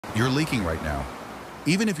You're leaking right now.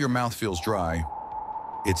 Even if your mouth feels dry,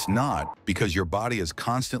 it's not, because your body is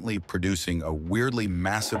constantly producing a weirdly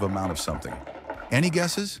massive amount of something. Any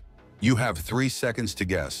guesses? You have 3 seconds to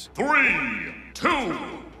guess. 3, 2,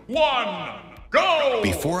 1, go!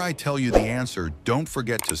 Before I tell you the answer, don't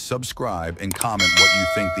forget to subscribe and comment what you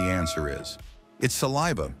think the answer is. It's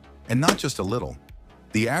saliva, and not just a little.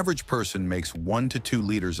 The average person makes 1 to 2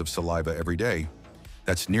 liters of saliva every day.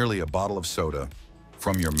 That's nearly a bottle of soda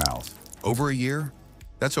from your mouth. Over a year,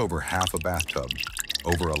 that's over half a bathtub.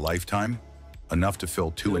 Over a lifetime, enough to fill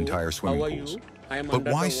 2 entire swimming pools. But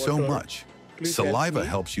why so much? Saliva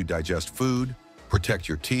helps you digest food, protect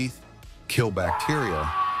your teeth, kill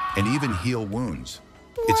bacteria, and even heal wounds.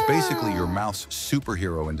 It's basically your mouth's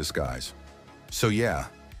superhero in disguise. So yeah,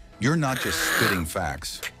 you're not just spitting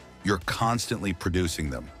facts, you're constantly producing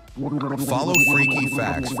them. Follow Freaky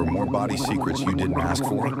Facts for more body secrets you didn't ask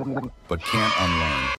for, but can't unlearn.